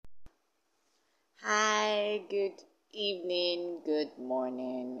Hi, good evening, good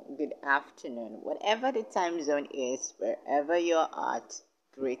morning, good afternoon, whatever the time zone is, wherever you're at,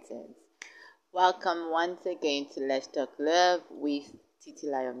 greetings. Welcome once again to Let's Talk Love with Titi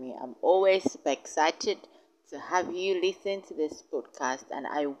Layomi. I'm always super excited to have you listen to this podcast, and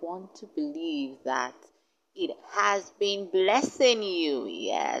I want to believe that it has been blessing you.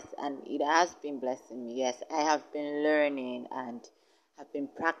 Yes, and it has been blessing me. Yes, I have been learning and have been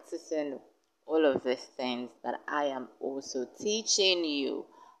practicing all of these things that I am also teaching you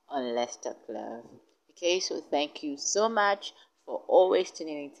on Let's Talk Love. Okay, so thank you so much for always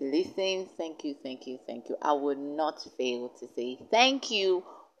tuning in to listen. Thank you, thank you, thank you. I would not fail to say thank you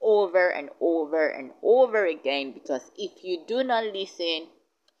over and over and over again, because if you do not listen,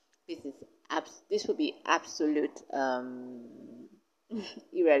 this will be absolute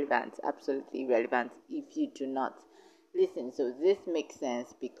irrelevant, absolutely irrelevant if you do not listen. So this makes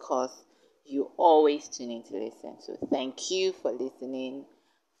sense because you always tune in to listen. So thank you for listening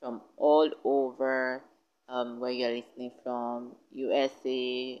from all over, where you're listening from: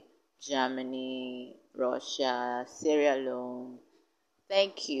 USA, Germany, Russia, Sierra Leone.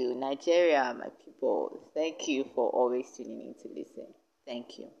 Thank you, Nigeria, my people. Thank you for always tuning in to listen.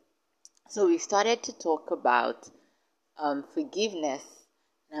 Thank you. So we started to talk about forgiveness,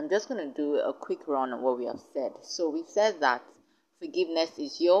 and I'm just going to do a quick run on what we have said. So we've said that forgiveness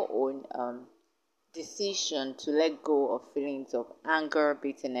is your own decision to let go of feelings of anger,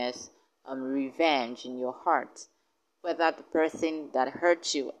 bitterness, revenge in your heart, whether the person that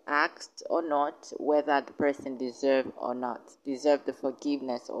hurt you asked or not, whether the person deserve the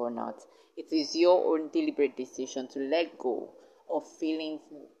forgiveness or not. It is your own deliberate decision to let go of feelings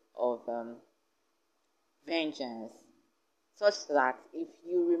of vengeance, such that if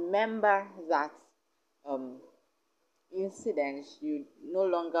you remember that um, incident, you no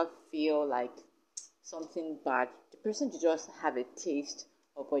longer feel like something bad. The person should just have a taste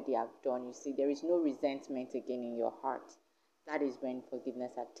of what they have done. You see, there is no resentment again in your heart. That is when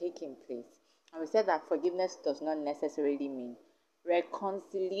forgiveness had taken place. And we said that forgiveness does not necessarily mean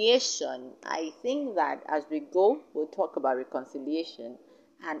reconciliation. I think that as we go, we'll talk about reconciliation.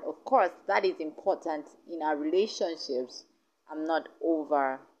 And of course, that is important in our relationships. I'm not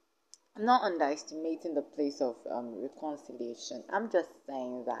over I'm not underestimating the place of reconciliation. I'm just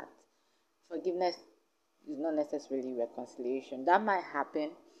saying that forgiveness is not necessarily reconciliation. That might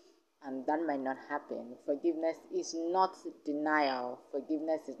happen and that might not happen. Forgiveness is not denial.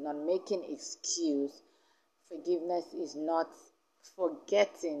 Forgiveness is not making excuse. Forgiveness is not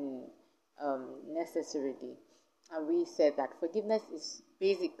forgetting necessarily. And we said that forgiveness is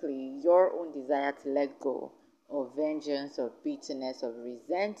basically your own desire to let go of vengeance, of bitterness, of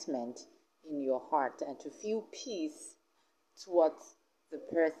resentment in your heart, and to feel peace towards the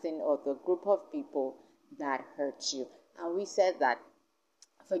person or the group of people that hurt you. And we said that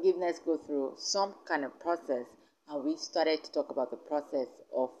forgiveness goes through some kind of process, and we started to talk about the process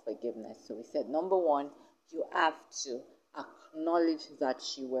of forgiveness. So we said, number one, you have to acknowledge that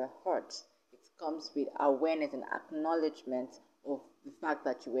you were hurt. It comes with awareness and acknowledgement of the fact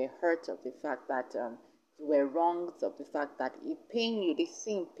that you were hurt, of the fact that you were wronged, of the fact that it pain you, this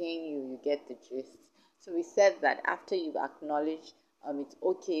thing pain you, you get the gist. So we said that after you've acknowledged, it's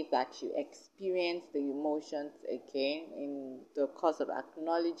okay that you experience the emotions again. In the course of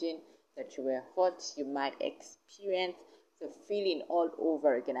acknowledging that you were hurt, you might experience the feeling all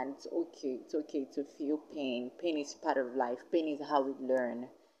over again, and it's okay. It's okay to feel pain. Pain is part of life. Pain is how we learn.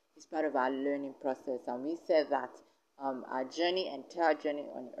 It's part of our learning process. And we said that our entire journey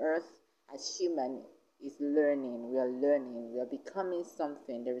on earth as human, is learning. We are learning. We are becoming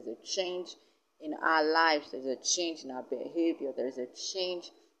something. There is a change in our lives. There's a change in our behavior. There's a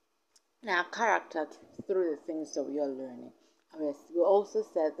change in our character through the things that we are learning. And we also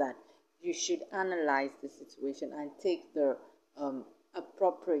said that you should analyze the situation and take the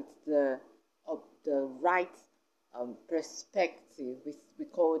appropriate, the right perspective. We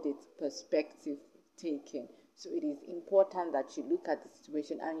called it perspective taking. So it is important that you look at the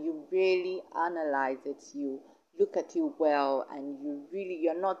situation and you really analyze it. You look at it well, and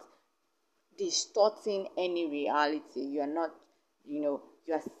you're not distorting any reality. You are not, you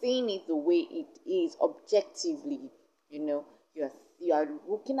are seeing it the way it is objectively. You are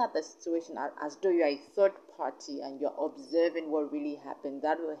looking at the situation as though you are a third party, and you're observing what really happened.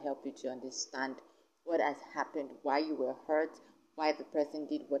 That will help you to understand what has happened, why you were hurt, why the person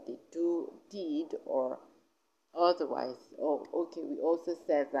did what they did, or otherwise. Oh, okay. We also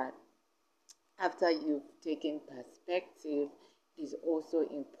said that after you've taken perspective, it is also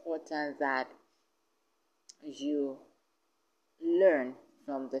important that you learn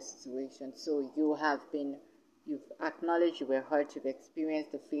from the situation. So you've acknowledged you were hurt, you've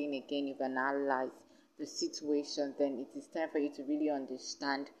experienced the feeling again, you've analyzed the situation, then it is time for you to really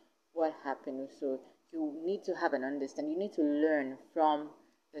understand what happened. So you need to have an understanding. You need to learn from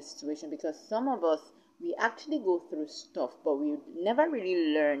the situation, because some of us, we actually go through stuff, but we never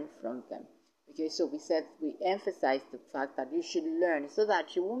really learn from them. Okay, so we emphasize the fact that you should learn so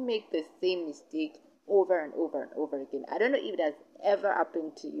that you won't make the same mistake over and over and over again. I don't know if it has ever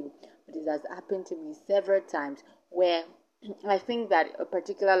happened to you, but it has happened to me several times where I think that a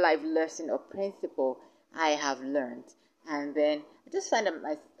particular life lesson or principle I have learned, and then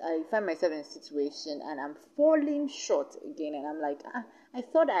I find myself in a situation and I'm falling short again, and I'm like, I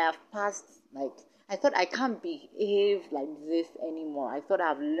thought I have passed, like I thought I can't behave like this anymore. I thought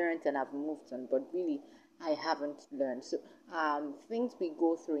I've learned and I've moved on, but really I haven't learned. So things we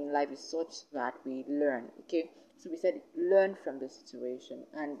go through in life is such that we learn. Okay, so we said learn from the situation,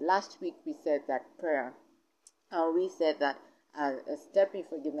 and last week we said that prayer. We said that a step in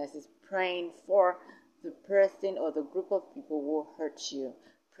forgiveness is praying for the person or the group of people who hurt you.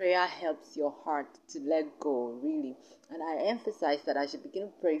 Prayer helps your heart to let go, really. And I emphasize that as you begin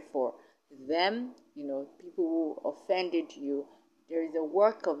to pray for them, people who offended you, there is a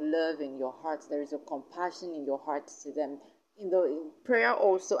work of love in your heart. There is a compassion in your heart to them. In prayer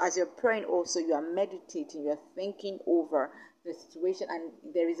also, as you're praying also, you are meditating, you are thinking over the situation, and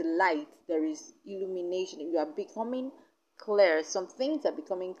there is light, there is illumination. You are becoming clear. Some things are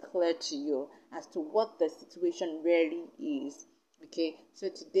becoming clear to you as to what the situation really is. Okay, so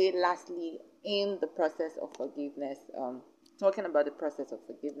today, lastly, in the process of forgiveness, talking about the process of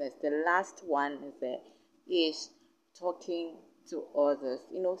forgiveness, the last one there is talking to others.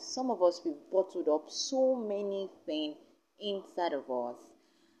 Some of us, we've bottled up so many things inside of us.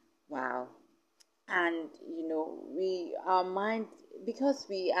 Wow. And our mind, because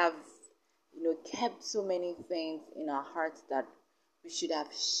we have kept so many things in our hearts that we should have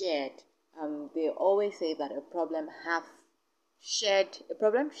shared. They always say that a problem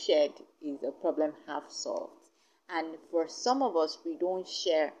shared is a problem half solved. And for some of us, we don't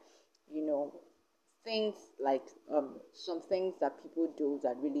share things like some things that people do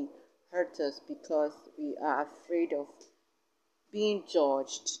that really hurt us, because we are afraid of being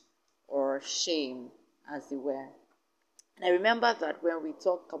judged or shame, as it were. And I remember that when we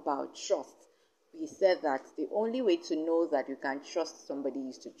talk about trust, we said that the only way to know that you can trust somebody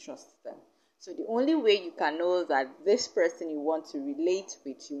is to trust them. So the only way you can know that this person you want to relate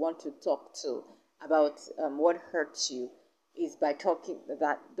with, you want to talk to about what hurts you, is by talking.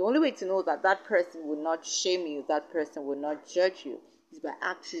 That the only way to know that that person will not shame you, that person will not judge you, is by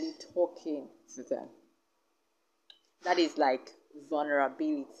actually talking to them. That is like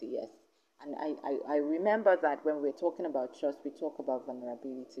vulnerability, yes. And I remember that when we're talking about trust, we talk about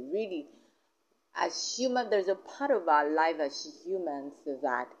vulnerability. Really, as human, there's a part of our life as humans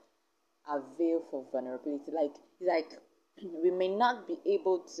that avail for vulnerability. Like we may not be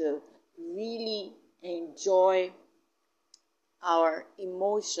able to really enjoy our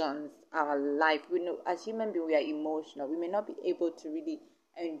emotions, our life. We know as human beings we are emotional. We may not be able to really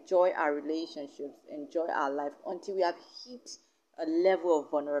enjoy our relationships, enjoy our life until we have hit a level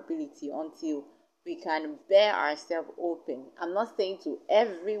of vulnerability, until we can bear ourselves open. I'm not saying to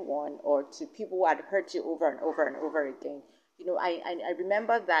everyone or to people who had hurt you over and over and over again. I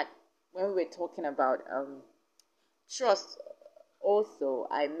remember that when we were talking about trust, also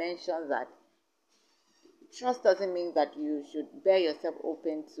I mentioned that trust doesn't mean that you should bear yourself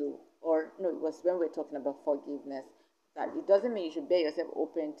open to, or no, it was when we were talking about forgiveness, that it doesn't mean you should bear yourself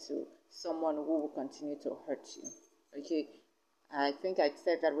open to someone who will continue to hurt you. Okay, I think I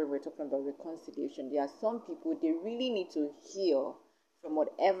said that when we were talking about reconciliation. There are some people, they really need to heal from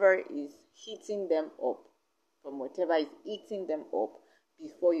whatever is hitting them up, from whatever is eating them up,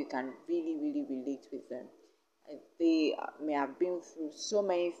 before you can really, really relate with them. They may have been through so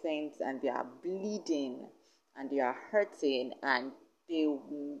many things and they are bleeding and they are hurting and they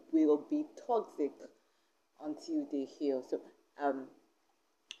will be toxic until they heal. So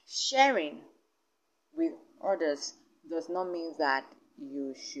sharing with others does not mean that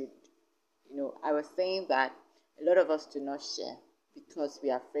you should, I was saying that a lot of us do not share because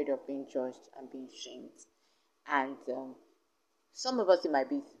we are afraid of being judged and being shamed. And some of us, it might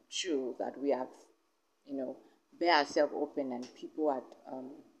be true that we have, bear ourselves open and people had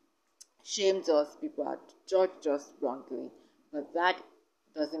shamed us, people had judged us wrongly. But that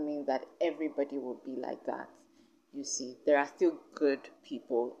doesn't mean that everybody will be like that. You see, there are still good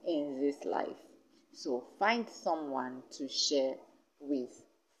people in this life. So find someone to share with.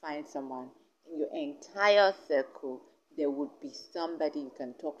 Find someone in your entire circle there would be somebody you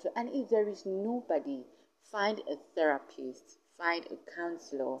can talk to. And if there is nobody, find a therapist, find a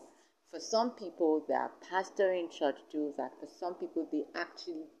counselor. For some people, their pastor in church do that. For some people, they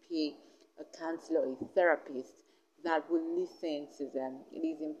actually pay a counselor, a therapist that will listen to them. It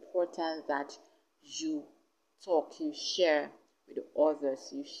is important that you talk, you share with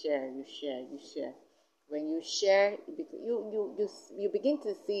others, you share. When you share, you begin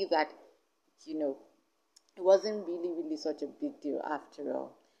to see that, it wasn't really such a big deal after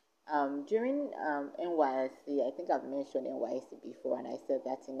all. During NYSC, I think I've mentioned NYSC before, and I said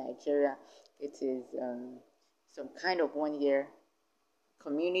that in Nigeria it is some kind of 1 year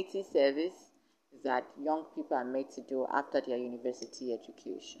community service that young people are made to do after their university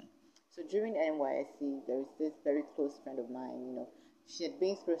education. So during NYSC, there is this very close friend of mine, she had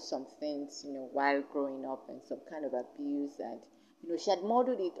been through some things, while growing up, and some kind of abuse, and she had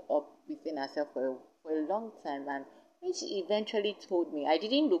modeled it up within herself for a long time. And when she eventually told me, I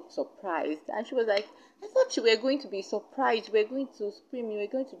didn't look surprised, and she was like, I thought you were going to be surprised, you were going to scream, you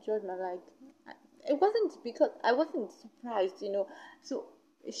were going to judge me. I'm like, it wasn't, because I wasn't surprised, So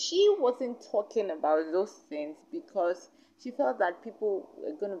she wasn't talking about those things because she felt that people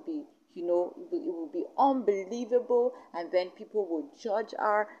were going to be, it would be unbelievable, and then people would judge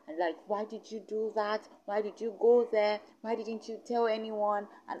her and like, why did you do that? Why did you go there? Why didn't you tell anyone?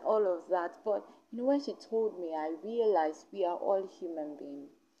 And all of that. But when she told me, I realized we are all human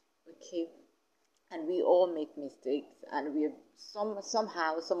beings, okay? And we all make mistakes, and we have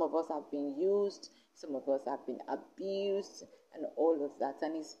somehow some of us have been used, some of us have been abused, and all of that.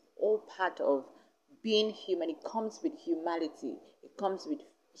 And it's all part of being human. It comes with humanity. It comes with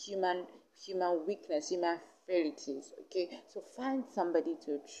human weakness, human frailties. Okay, so find somebody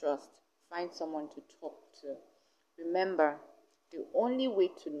to trust. Find someone to talk to. Remember, the only way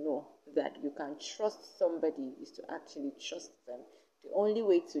to know that you can trust somebody is to actually trust them. The only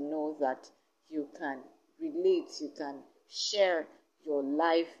way to know that you can relate, you can share your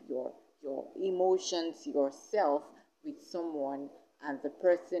life, your emotions, yourself with someone, and the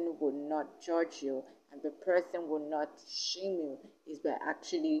person will not judge you, and the person will not shame you, is by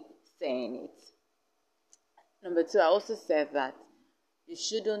actually saying it. Number 2, I also said that you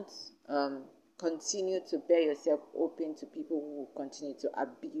shouldn't continue to bear yourself open to people who will continue to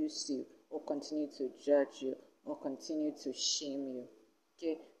abuse you, or continue to judge you, or continue to shame you.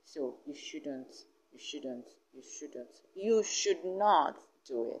 Okay, so you should not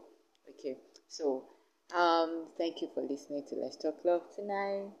do it. Okay, so thank you for listening to Let's Talk Love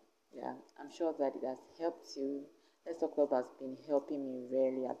tonight. Yeah, I'm sure that it has helped you. Let's Talk Love has been helping me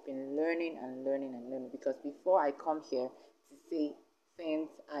really. I've been learning and learning and learning, because before I come here to say things,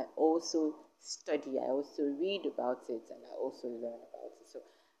 I also study, I also read about it, and I also learn about it. So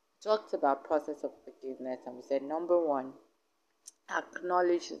talked about process of forgiveness, and we said number 1,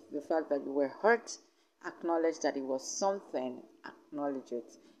 acknowledge the fact that you were hurt, acknowledge that it was something, acknowledge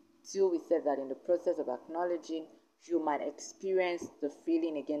it. 2, we said that in the process of acknowledging, you might experience the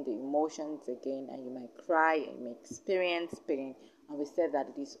feeling again, the emotions again, and you might cry, and you may experience pain. And we said that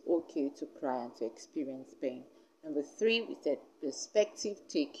it is okay to cry and to experience pain. Number 3, we said perspective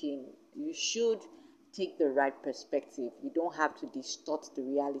taking. You should take the right perspective. You don't have to distort the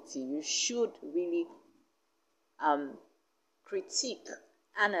reality. You should really critique,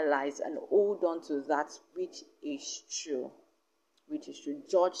 analyze, and hold on to that which is true.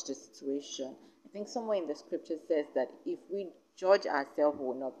 Judge the situation. I think somewhere in the scripture says that if we judge ourselves, we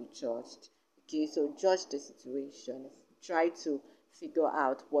will not be judged. Okay, so judge the situation. Try to figure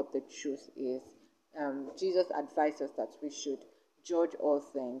out what the truth is. Jesus advised us that we should judge all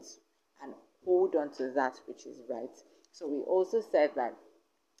things and hold on to that which is right. So we also said that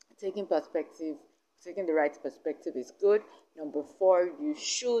taking the right perspective is good. Number 4, you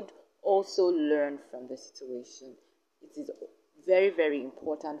should also learn from the situation. It is very, very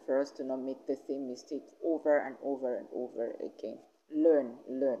important for us to not make the same mistake over and over and over again. Learn.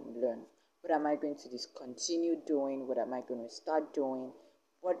 What am I going to discontinue doing? What am I going to start doing?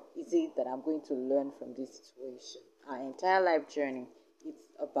 What is it that I'm going to learn from this situation? Our entire life journey, it's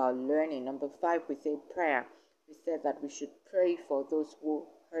about learning. Number 5, we say prayer. We said that we should pray for those who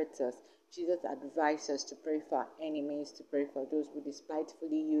hurt us. Jesus advised us to pray for our enemies, to pray for those who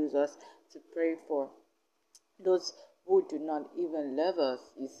despitefully use us, to pray for those who do not even love us.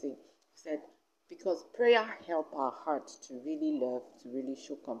 You see, he said, because prayer helps our hearts to really love, to really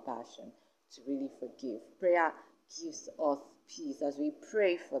show compassion, to really forgive. Prayer gives us peace. As we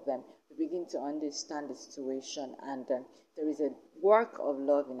pray for them, we begin to understand the situation, and there is a work of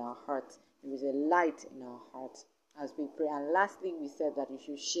love in our hearts. There is a light in our hearts as we pray. And lastly, we said that you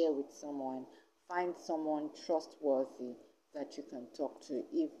should share with someone. find someone trustworthy that you can talk to.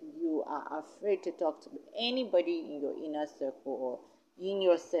 If you are afraid to talk to anybody in your inner circle or in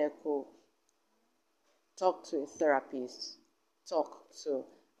your circle, talk to a therapist, talk to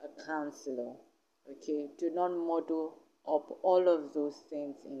a counselor. Okay, do not muddle up all of those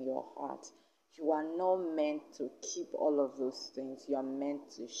things in your heart. You are not meant to keep all of those things, you are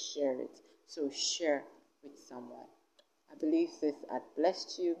meant to share it. So share with someone. I believe this had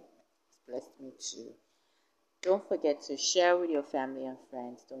blessed you, it's blessed me too. Don't forget to share with your family and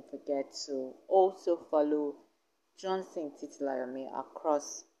friends. Don't forget to also follow Johnson Titilayomi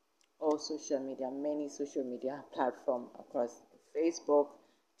across all social media, many social media platforms across Facebook,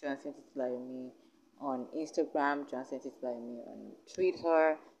 Johnson Titilayomi on Instagram, Johnson Titilayomi on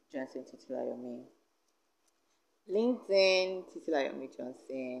Twitter, Johnson Titilayomi, LinkedIn, Titilayomi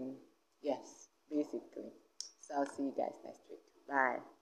Johnson. Yes, basically. So I'll see you guys next week. Bye.